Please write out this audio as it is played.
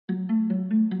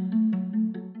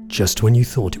just when you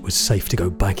thought it was safe to go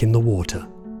back in the water.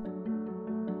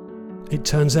 It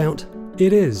turns out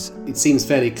it is. It seems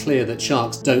fairly clear that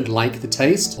sharks don't like the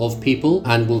taste of people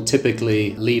and will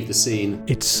typically leave the scene.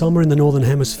 It's summer in the Northern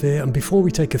Hemisphere, and before we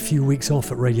take a few weeks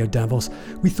off at Radio Davos,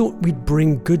 we thought we'd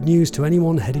bring good news to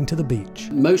anyone heading to the beach.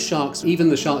 Most sharks, even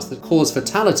the sharks that cause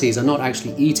fatalities, are not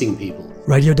actually eating people.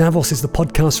 Radio Davos is the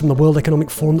podcast from the World Economic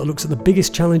Forum that looks at the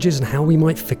biggest challenges and how we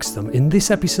might fix them. In this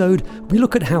episode, we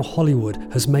look at how Hollywood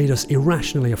has made us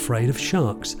irrationally afraid of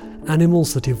sharks,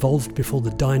 animals that evolved before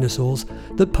the dinosaurs,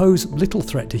 that pose little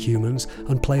threat to humans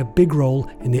and play a big role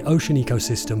in the ocean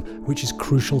ecosystem, which is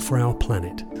crucial for our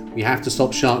planet. We have to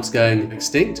stop sharks going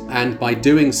extinct, and by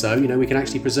doing so, we can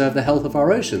actually preserve the health of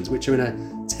our oceans, which are in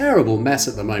a terrible mess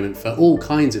at the moment for all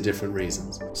kinds of different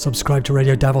reasons. Subscribe to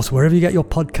Radio Davos wherever you get your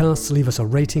podcasts, leave us a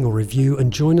rating or review,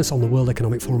 and join us on the World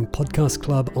Economic Forum Podcast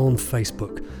Club on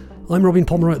Facebook. I'm Robin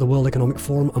Pomeroy at the World Economic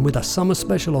Forum, and with a summer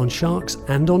special on sharks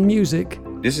and on music.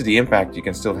 This is the impact you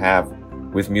can still have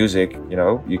with music.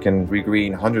 You can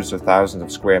regreen hundreds of thousands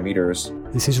of square meters.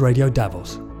 This is Radio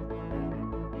Davos.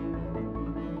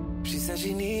 She said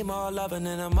she need more loving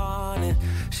in the morning,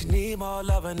 she need more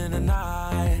loving in the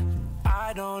night.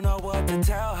 I don't know what to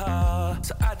tell her,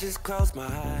 so I just close my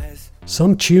eyes.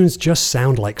 Some tunes just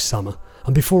sound like summer.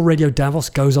 And before Radio Davos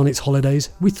goes on its holidays,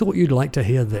 we thought you'd like to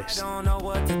hear this.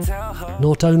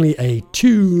 Not only a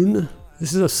tune,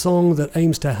 this is a song that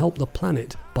aims to help the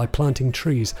planet by planting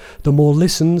trees. The more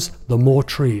listens, the more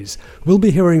trees. We'll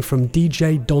be hearing from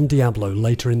DJ Don Diablo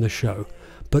later in the show.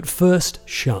 But first,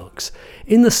 sharks.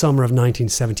 In the summer of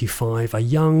 1975, a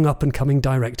young up-and-coming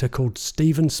director called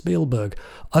Steven Spielberg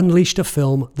unleashed a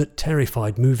film that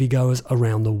terrified moviegoers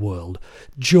around the world.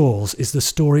 Jaws is the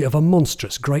story of a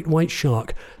monstrous great white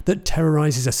shark that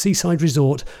terrorizes a seaside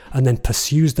resort and then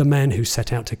pursues the men who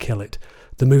set out to kill it.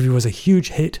 The movie was a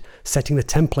huge hit, setting the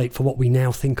template for what we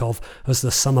now think of as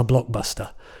the summer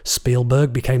blockbuster.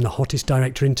 Spielberg became the hottest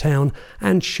director in town,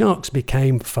 and sharks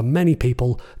became, for many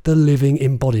people, the living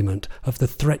embodiment of the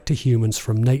threat to humans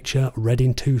from nature, red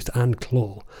in tooth and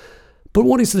claw. But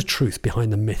what is the truth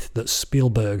behind the myth that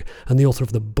Spielberg and the author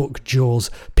of the book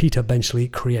Jaws, Peter Benchley,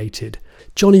 created?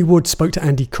 Johnny Wood spoke to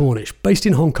Andy Cornish. Based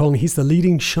in Hong Kong, he's the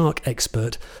leading shark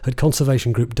expert at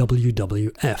conservation group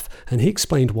WWF, and he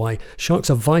explained why sharks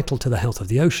are vital to the health of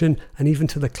the ocean and even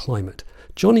to the climate.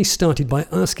 Johnny started by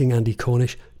asking Andy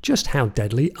Cornish, just how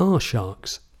deadly are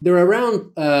sharks? There are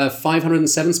around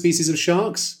 507 species of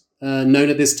sharks known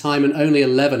at this time, and only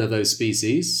 11 of those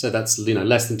species, so that's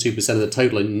less than 2% of the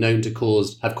total, are known to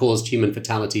have caused human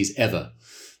fatalities ever.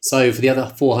 So for the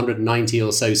other 490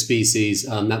 or so species,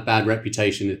 that bad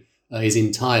reputation is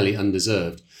entirely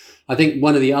undeserved. I think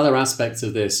one of the other aspects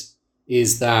of this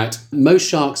is that most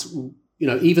sharks,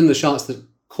 even the sharks that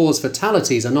cause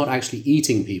fatalities, are not actually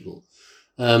eating people.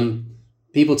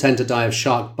 People tend to die of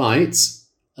shark bites,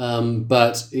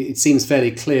 but it seems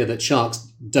fairly clear that sharks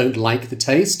don't like the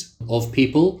taste of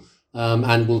people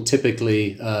and will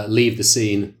typically leave the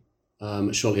scene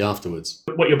shortly afterwards.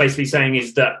 What you're basically saying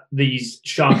is that these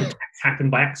shark attacks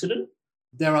happen by accident?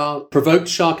 There are provoked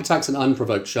shark attacks and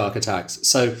unprovoked shark attacks.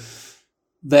 So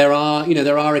there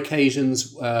are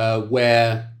occasions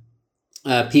where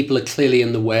people are clearly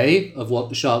in the way of what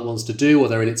the shark wants to do, or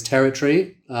they're in its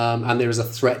territory, and there is a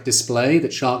threat display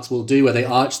that sharks will do where they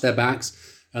arch their backs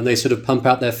and they sort of pump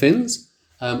out their fins.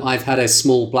 I've had a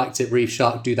small blacktip reef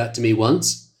shark do that to me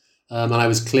once, and I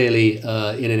was clearly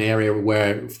in an area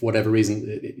where, for whatever reason,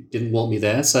 it didn't want me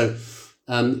there. So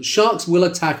sharks will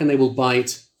attack and they will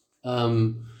bite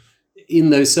in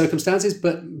those circumstances,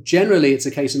 but generally it's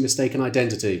a case of mistaken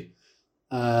identity.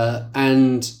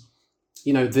 And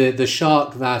the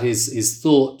shark that is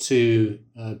thought to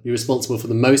be responsible for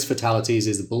the most fatalities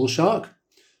is the bull shark.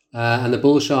 And the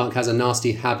bull shark has a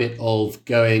nasty habit of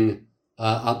going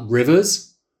up rivers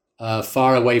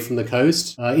far away from the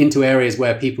coast into areas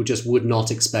where people just would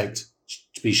not expect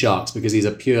to be sharks, because these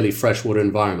are purely freshwater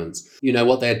environments.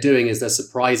 What they're doing is they're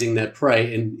surprising their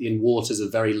prey in waters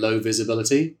of very low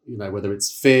visibility, whether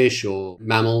it's fish or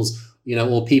mammals,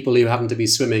 or people who happen to be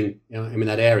swimming in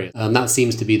that area. That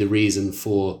seems to be the reason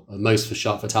for most for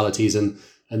shark fatalities,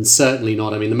 and certainly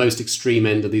not, the most extreme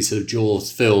end of these sort of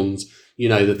Jaws films,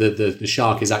 the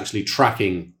shark is actually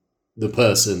tracking the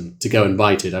person to go and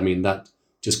bite it. That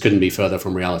just couldn't be further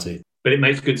from reality. But it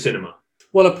makes good cinema.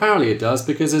 Well, apparently it does,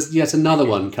 because there's yet another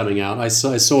one coming out. I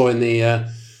saw in the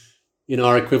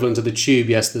our equivalent of the Tube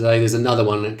yesterday, there's another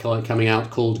one coming out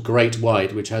called Great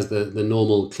White, which has the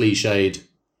normal cliched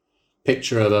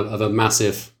picture of a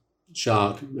massive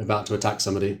shark about to attack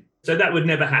somebody. So that would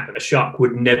never happen. A shark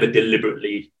would never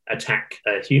deliberately attack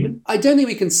a human? I don't think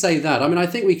we can say that. I mean, I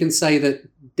think we can say that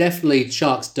definitely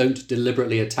sharks don't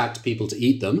deliberately attack people to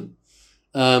eat them.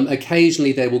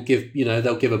 Occasionally they will give,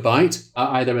 they'll give a bite,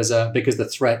 either because the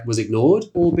threat was ignored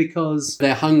or because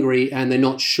they're hungry and they're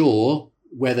not sure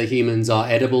whether humans are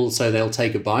edible, so they'll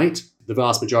take a bite. The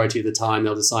vast majority of the time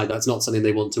they'll decide that's not something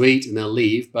they want to eat and they'll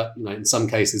leave. But in some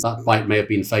cases that bite may have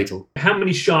been fatal. How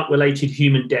many shark-related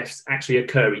human deaths actually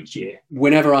occur each year?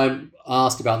 Whenever I'm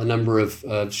asked about the number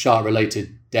of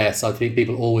shark-related deaths, I think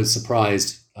people are always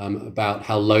surprised about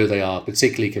how low they are,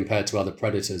 particularly compared to other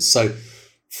predators. So,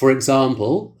 for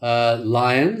example,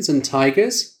 lions and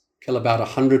tigers kill about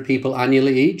 100 people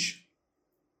annually each.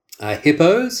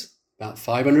 Hippos, about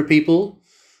 500 people.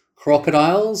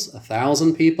 Crocodiles,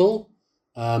 1,000 people.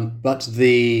 But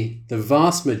the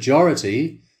vast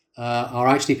majority are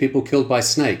actually people killed by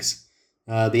snakes.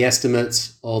 The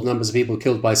estimates of numbers of people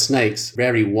killed by snakes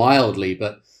vary wildly,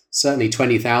 but certainly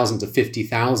 20,000 to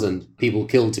 50,000 people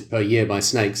killed per year by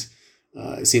snakes.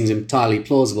 It seems entirely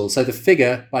plausible. So the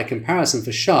figure, by comparison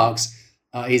for sharks,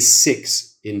 is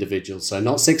 6 individuals. So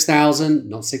not 6,000,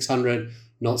 not 600,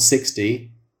 not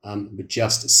 60, but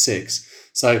just 6.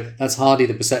 So that's hardly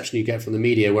the perception you get from the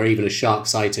media, where even a shark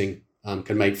sighting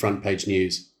can make front page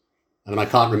news. And I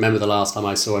can't remember the last time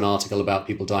I saw an article about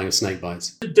people dying of snake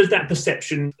bites. Does that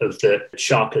perception of the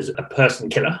shark as a person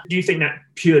killer, do you think that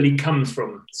purely comes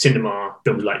from cinema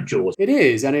films like Jaws? It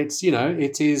is, and it's,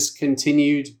 it is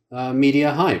continued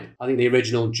media hype. I think the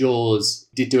original Jaws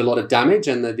did do a lot of damage,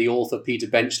 and the author Peter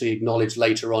Benchley acknowledged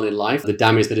later on in life the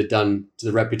damage that it had done to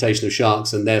the reputation of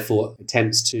sharks, and therefore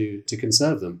attempts to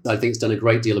conserve them. I think it's done a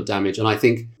great deal of damage, and I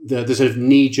think the sort of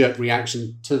knee-jerk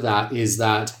reaction to that is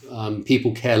that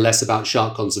people care less about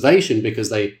shark conservation because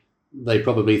they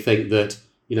probably think that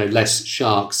less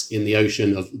sharks in the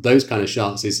ocean of those kind of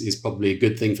sharks is probably a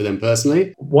good thing for them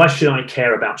personally. Why should I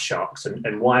care about sharks,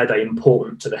 and why are they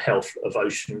important to the health of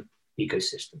ocean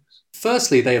ecosystems?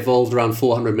 Firstly, they evolved around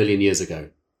 400 million years ago.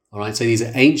 All right, so these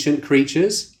are ancient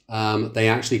creatures. They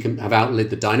actually have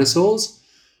outlived the dinosaurs.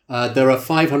 There are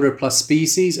 500 plus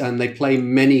species, and they play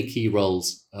many key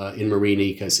roles in marine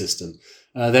ecosystem.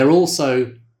 They're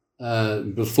also,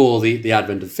 before the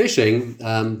advent of fishing,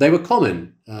 they were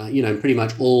common, in pretty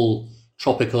much all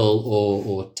tropical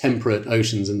or temperate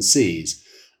oceans and seas.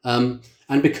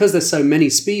 And because there's so many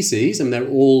species, and they're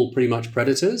all pretty much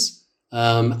predators,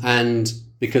 and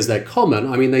because they're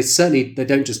common, they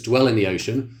don't just dwell in the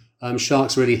ocean.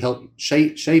 Sharks really help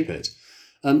shape it.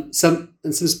 Some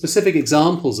specific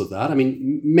examples of that.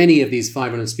 Many of these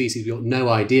 500 species, we've got no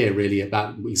idea really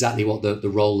about exactly what the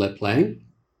role they're playing.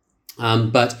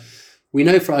 But we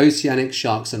know for oceanic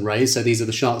sharks and rays, so these are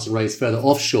the sharks and rays further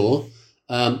offshore,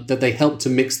 that they help to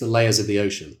mix the layers of the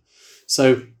ocean.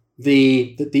 So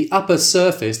the upper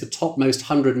surface, the topmost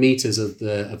 100 meters of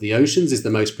the oceans, is the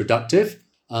most productive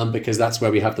because that's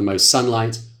where we have the most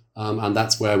sunlight, and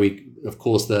that's where of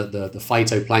course, the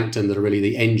phytoplankton that are really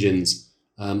the engines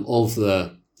of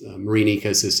the marine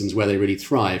ecosystems where they really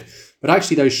thrive. But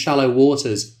actually, those shallow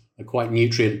waters are quite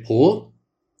nutrient poor.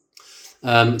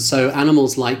 So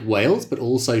animals like whales, but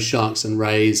also sharks and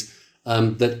rays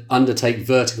that undertake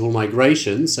vertical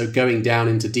migration, so going down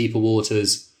into deeper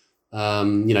waters,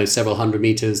 several hundred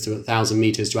meters to 1,000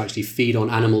 meters to actually feed on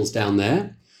animals down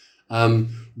there.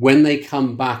 When they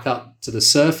come back up to the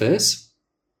surface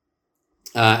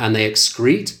and they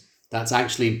excrete, that's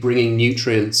actually bringing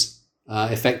nutrients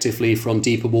effectively from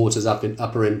deeper waters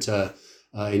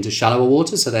into shallower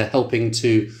waters. So they're helping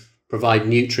to provide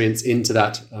nutrients into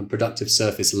that productive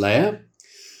surface layer.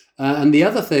 And the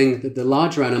other thing that the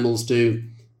larger animals do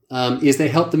is they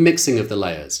help the mixing of the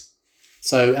layers.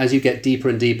 So as you get deeper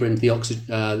and deeper into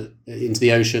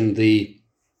the ocean, the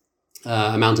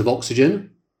amount of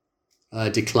oxygen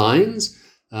declines.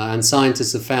 And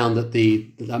scientists have found that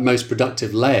that most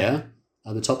productive layer,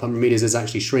 the top 100 meters, is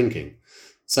actually shrinking.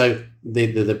 So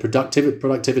the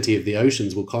productivity of the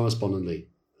oceans will correspondingly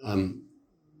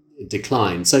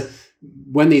decline. So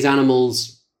when these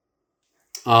animals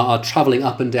are traveling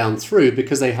up and down through,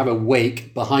 because they have a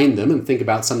wake behind them, and think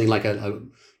about something like a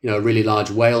really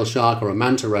large whale shark or a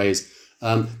manta rays,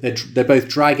 they're both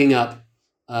dragging up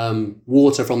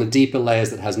water from the deeper layers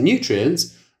that has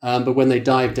nutrients, but when they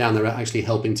dive down, they're actually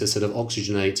helping to sort of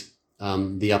oxygenate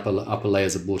the upper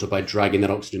layers of water by dragging that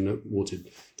oxygen water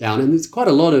down. And there's quite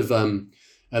a lot of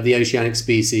the oceanic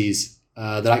species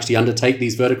that actually undertake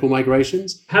these vertical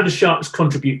migrations. How do sharks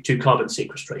contribute to carbon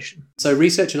sequestration? So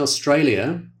research in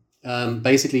Australia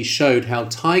basically showed how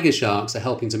tiger sharks are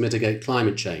helping to mitigate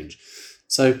climate change.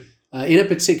 So In a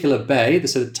particular bay,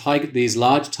 these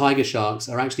large tiger sharks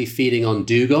are actually feeding on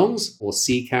dugongs, or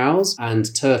sea cows,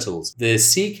 and turtles. The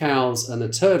sea cows and the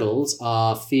turtles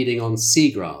are feeding on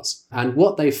seagrass. And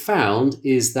what they found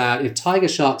is that if tiger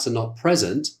sharks are not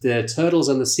present, the turtles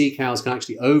and the sea cows can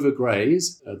actually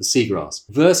overgraze the seagrass.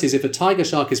 Versus if a tiger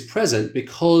shark is present,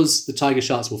 because the tiger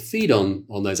sharks will feed on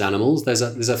those animals, there's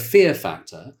a fear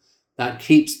factor that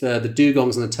keeps the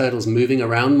dugongs and the turtles moving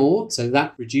around more. So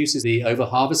that reduces the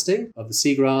overharvesting of the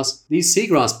seagrass. These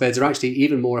seagrass beds are actually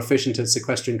even more efficient at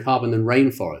sequestering carbon than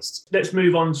rainforests. Let's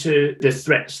move on to the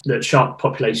threats that shark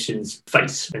populations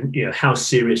face and how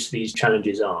serious these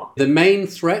challenges are. The main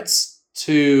threats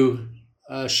to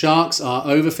sharks are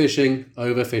overfishing,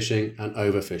 and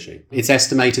overfishing. It's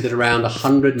estimated that around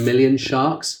 100 million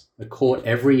sharks are caught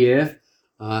every year,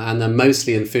 and they're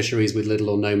mostly in fisheries with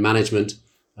little or no management,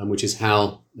 which is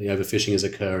how the overfishing is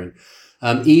occurring.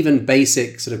 Even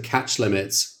basic sort of catch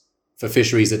limits for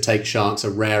fisheries that take sharks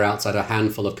are rare outside a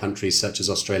handful of countries such as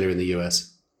Australia and the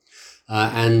US.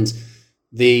 And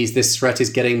this threat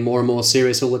is getting more and more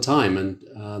serious all the time. And,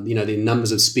 the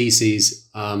numbers of species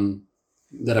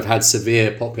that have had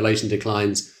severe population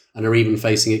declines and are even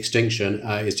facing extinction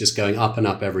is just going up and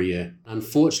up every year.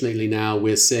 Unfortunately, now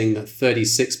we're seeing that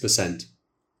 36%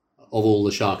 of all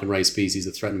the shark and ray species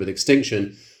are threatened with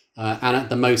extinction. And at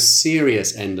the most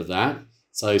serious end of that,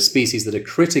 so species that are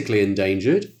critically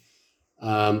endangered,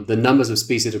 the numbers of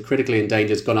species that are critically endangered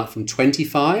has gone up from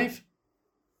 25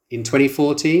 in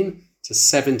 2014 to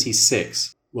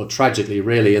 76. Well, tragically,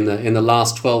 really, in the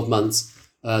last 12 months,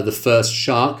 the first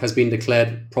shark has been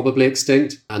declared probably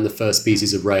extinct, and the first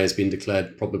species of ray has been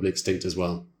declared probably extinct as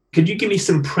well. Could you give me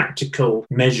some practical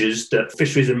measures that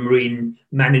fisheries and marine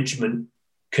management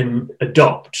can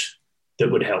adopt that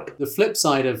would help? The flip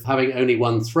side of having only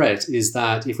one threat is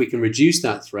that if we can reduce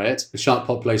that threat, the shark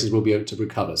populations will be able to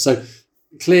recover. So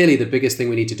clearly the biggest thing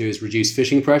we need to do is reduce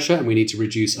fishing pressure, and we need to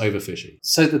reduce overfishing.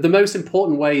 So the most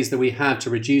important ways that we have to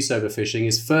reduce overfishing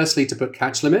is firstly to put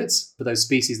catch limits for those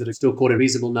species that are still caught in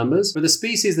reasonable numbers. For the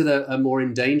species that are more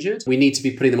endangered, we need to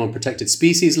be putting them on protected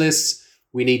species lists.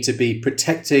 We need to be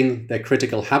protecting their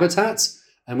critical habitats.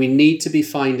 And we need to be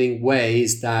finding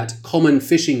ways that common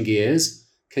fishing gears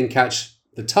can catch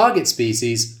the target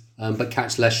species, but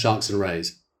catch less sharks and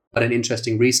rays. But an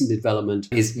interesting recent development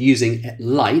is using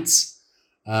lights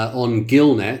on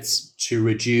gill nets to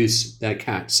reduce their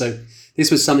catch. So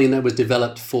this was something that was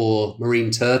developed for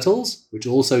marine turtles, which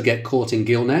also get caught in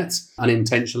gill nets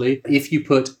unintentionally. If you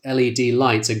put LED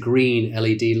lights, a green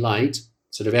LED light,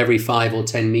 sort of every 5 or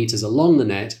 10 meters along the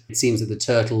net, it seems that the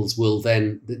turtles will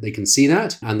then, they can see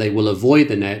that and they will avoid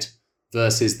the net,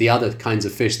 versus the other kinds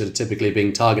of fish that are typically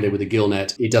being targeted with a gill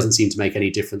net. It doesn't seem to make any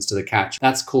difference to the catch.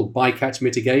 That's called bycatch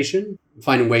mitigation,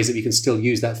 finding ways that we can still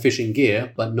use that fishing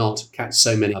gear, but not catch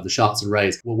so many of the sharks and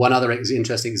rays. Well, one other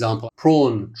interesting example,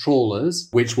 prawn trawlers,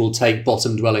 which will take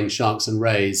bottom-dwelling sharks and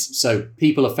rays. So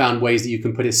people have found ways that you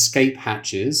can put escape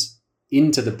hatches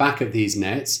into the back of these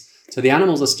nets. So the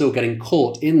animals are still getting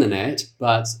caught in the net,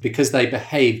 but because they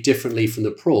behave differently from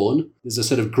the prawn, there's a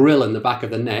sort of grill in the back of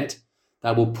the net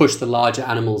that will push the larger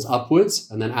animals upwards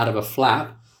and then out of a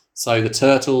flap. So the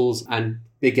turtles and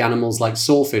big animals like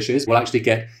sawfishes will actually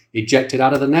get ejected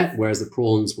out of the net, whereas the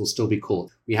prawns will still be caught.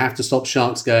 We have to stop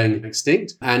sharks going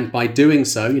extinct. And by doing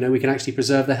so, we can actually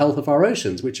preserve the health of our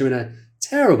oceans, which are in a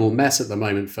terrible mess at the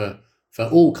moment for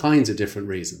all kinds of different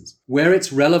reasons. Where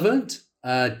it's relevant,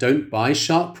 don't buy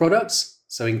shark products.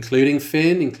 So including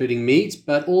fin, including meat,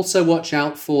 but also watch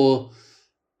out for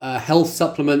health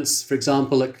supplements, for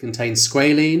example, that contain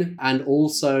squalene, and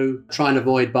also try and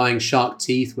avoid buying shark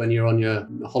teeth when you're on your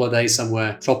holiday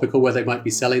somewhere tropical where they might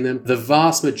be selling them. The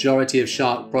vast majority of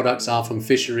shark products are from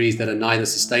fisheries that are neither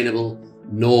sustainable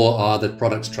nor are the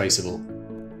products traceable.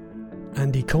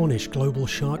 Andy Cornish, Global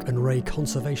Shark and Ray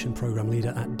Conservation Programme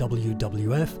Leader at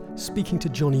WWF, speaking to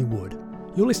Johnny Wood.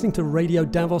 You're listening to Radio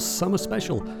Davos Summer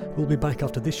Special. We'll be back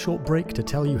after this short break to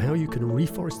tell you how you can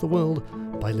reforest the world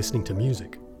by listening to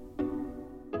music.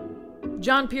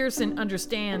 John Pearson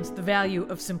understands the value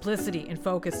of simplicity and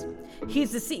focus.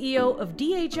 He's the CEO of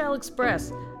DHL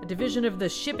Express, a division of the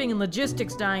shipping and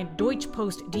logistics giant Deutsche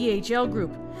Post DHL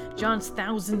Group. John's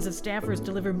thousands of staffers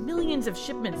deliver millions of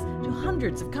shipments to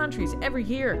hundreds of countries every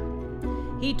year.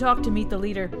 He talked to Meet the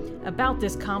Leader about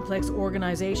this complex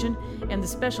organization and the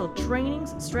special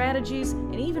trainings, strategies,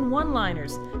 and even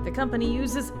one-liners the company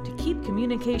uses to keep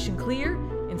communication clear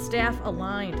and staff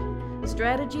aligned.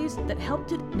 Strategies that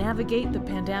helped it navigate the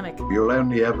pandemic. You'll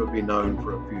only ever be known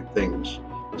for a few things.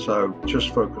 So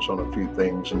just focus on a few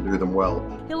things and do them well.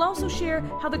 He'll also share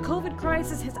how the COVID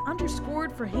crisis has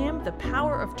underscored for him the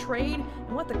power of trade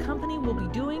and what the company will be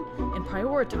doing and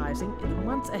prioritizing in the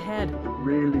months ahead.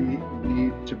 Really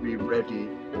need to be ready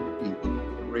to eat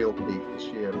real peak this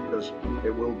year because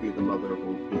it will be the mother of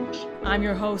all peaks. I'm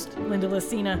your host, Linda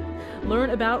Lacina.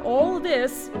 Learn about all of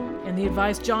this and the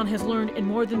advice John has learned in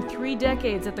more than 3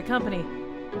 decades at the company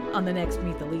on the next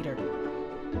Meet the Leader.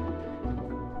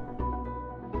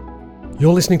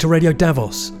 You're listening to Radio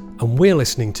Davos, and we're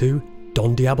listening to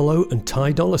Don Diablo and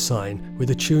Ty Dolla $ign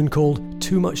with a tune called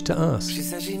Too Much to Ask. She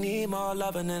said she need more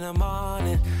loving in the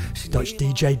morning. Dutch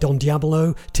DJ Don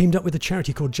Diablo teamed up with a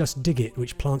charity called Just Dig It,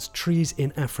 which plants trees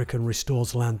in Africa and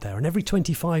restores land there. And every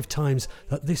 25 times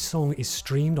that this song is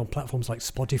streamed on platforms like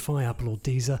Spotify, Apple or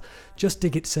Deezer, Just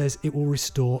Dig It says it will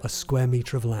restore a square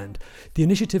metre of land. The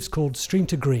initiative's called Stream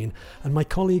to Green, and my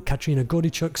colleague Katrina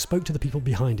Gordichuk spoke to the people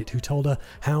behind it, who told her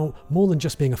how, more than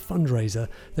just being a fundraiser,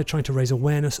 they're trying to raise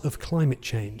awareness of climate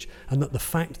change, and that the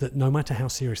fact that no matter how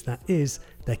serious that is,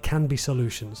 there can be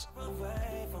solutions.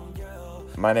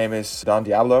 My name is Don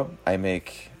Diablo. I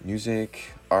make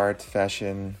music, art,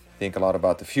 fashion, think a lot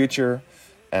about the future,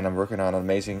 and I'm working on an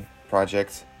amazing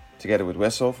project together with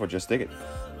Wessel for Just Dig It.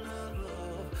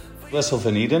 Wessel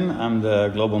van Eden. I'm the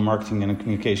Global Marketing and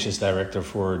Communications Director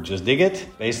for Just Dig It,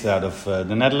 based out of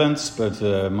the Netherlands, but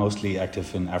mostly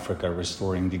active in Africa,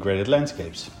 restoring degraded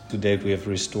landscapes. To date, we have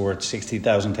restored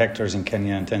 60,000 hectares in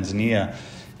Kenya and Tanzania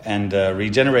and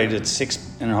regenerated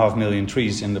 6.5 million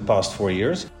trees in the past 4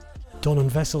 years. Don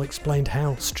and Wessel explained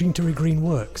how Stream to Green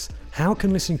works. How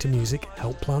can listening to music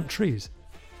help plant trees?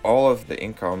 All of the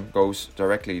income goes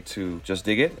directly to Just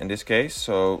Dig It in this case.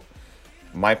 So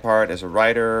my part as a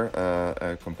writer,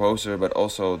 a composer, but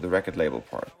also the record label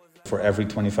part. For every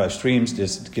 25 streams,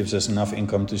 this gives us enough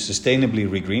income to sustainably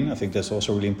regreen. I think that's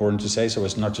also really important to say. So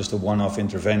it's not just a one-off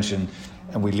intervention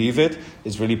and we leave it.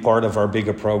 It's really part of our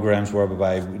bigger programs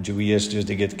whereby we as Just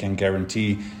Dig It can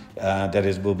guarantee that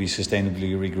it will be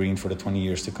sustainably regreened for the 20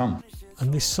 years to come.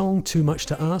 And this song, Too Much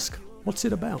to Ask, what's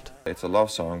it about? It's a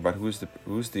love song, but who's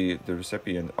the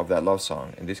recipient of that love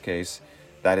song? In this case,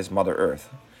 that is Mother Earth.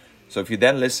 So if you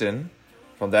then listen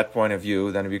from that point of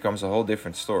view, then it becomes a whole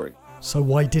different story. So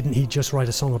why didn't he just write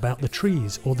a song about the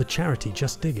trees or the charity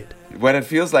Just Dig It? When it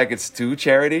feels like it's too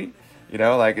charity, you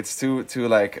know, like it's too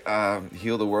like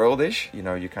heal the world-ish, you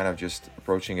know, you're kind of just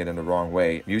approaching it in the wrong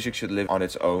way. Music should live on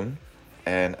its own,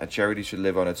 and a charity should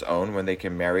live on its own. When they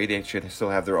can marry, they should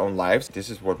still have their own lives. This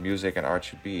is what music and art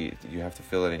should be. You have to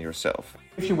feel it in yourself.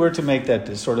 If you were to make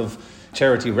that sort of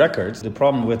charity record, the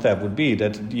problem with that would be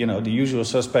that, you know, the usual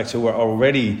suspects who are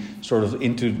already sort of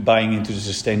into buying into the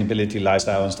sustainability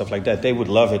lifestyle and stuff like that, they would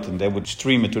love it and they would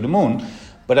stream it to the moon.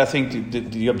 But I think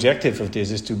the objective of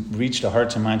this is to reach the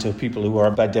hearts and minds of people who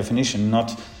are, by definition,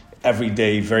 not every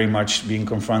day very much being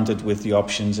confronted with the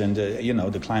options and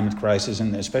the climate crisis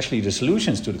and especially the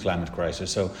solutions to the climate crisis.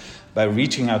 So by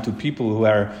reaching out to people who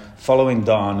are following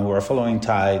Don, who are following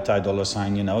Ty Dolla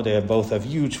 $ign, you know, they both have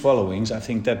huge followings. I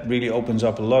think that really opens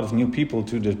up a lot of new people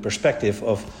to the perspective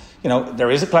of, you know,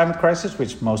 there is a climate crisis,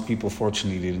 which most people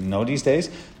fortunately didn't know these days,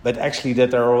 but actually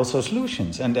that there are also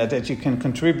solutions and that you can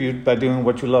contribute by doing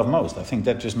what you love most. I think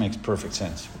that just makes perfect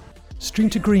sense.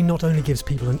 Stream to Green not only gives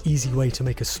people an easy way to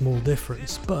make a small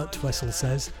difference, but, Wessel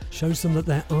says, shows them that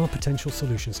there are potential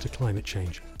solutions to climate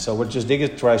change. So what Just Dig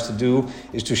It tries to do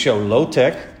is to show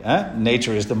low-tech.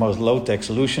 Nature is the most low-tech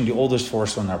solution, the oldest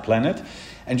force on our planet.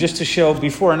 And just to show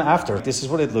before and after, this is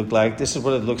what it looked like, this is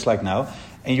what it looks like now.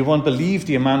 And you won't believe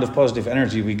the amount of positive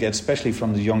energy we get, especially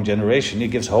from the young generation. It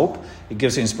gives hope, it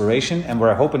gives inspiration, and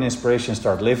where hope and inspiration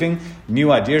start living,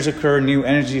 new ideas occur, new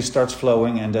energy starts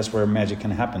flowing, and that's where magic can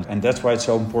happen. And that's why it's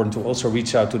so important to also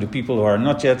reach out to the people who are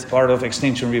not yet part of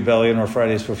Extinction Rebellion or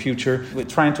Fridays for Future. We're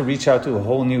trying to reach out to a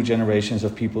whole new generations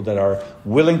of people that are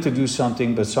willing to do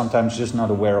something, but sometimes just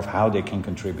not aware of how they can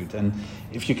contribute. And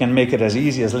if you can make it as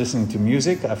easy as listening to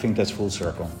music, I think that's full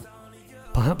circle.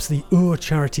 Perhaps the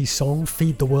charity song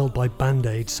Feed the World by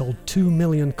Band-Aid sold 2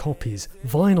 million copies,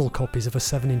 vinyl copies of a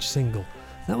 7-inch single.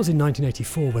 That was in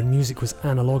 1984 when music was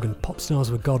analog and pop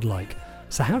stars were godlike.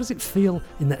 So how does it feel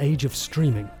in the age of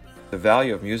streaming? The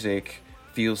value of music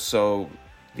feels so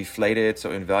deflated,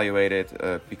 so invaluated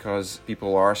because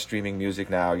people are streaming music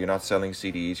now. You're not selling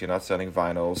CDs, you're not selling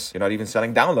vinyls, you're not even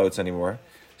selling downloads anymore.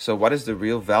 So what is the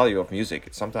real value of music?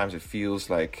 Sometimes it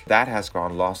feels like that has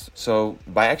gone lost. So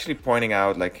by actually pointing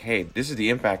out like, hey, this is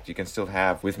the impact you can still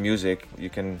have with music.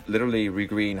 You can literally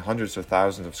regreen hundreds of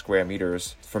thousands of square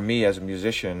meters. For me as a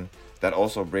musician, that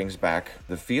also brings back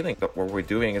the feeling that what we're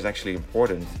doing is actually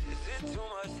important.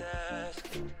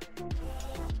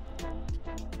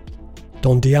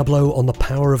 Don Diablo on The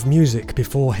Power of Music.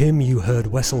 Before him, you heard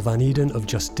Wessel Van Eden of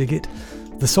Just Dig It.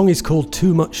 The song is called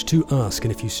Too Much to Ask,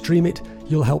 and if you stream it,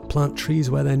 you'll help plant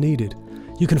trees where they're needed.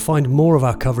 You can find more of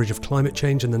our coverage of climate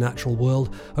change and the natural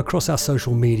world across our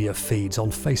social media feeds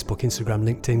on Facebook, Instagram,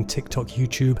 LinkedIn, TikTok,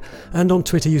 YouTube, and on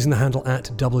Twitter using the handle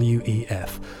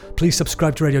 @WEF. Please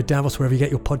subscribe to Radio Davos wherever you get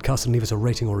your podcasts and leave us a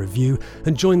rating or review,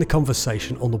 and join the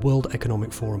conversation on the World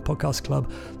Economic Forum Podcast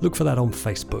Club. Look for that on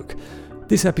Facebook.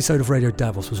 This episode of Radio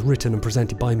Davos was written and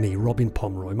presented by me, Robin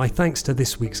Pomeroy. My thanks to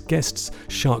this week's guests,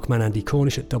 Sharkman Andy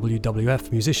Cornish at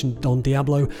WWF, musician Don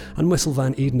Diablo, and Wessel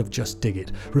Van Eden of Just Dig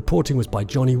It. Reporting was by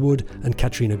Johnny Wood and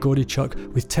Katrina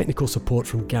Gordichuk, with technical support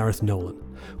from Gareth Nolan.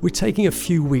 We're taking a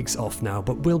few weeks off now,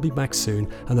 but we'll be back soon,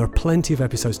 and there are plenty of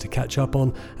episodes to catch up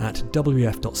on at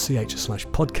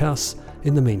wf.ch/podcasts.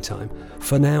 In the meantime,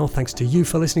 for now, thanks to you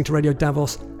for listening to Radio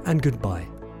Davos, and goodbye.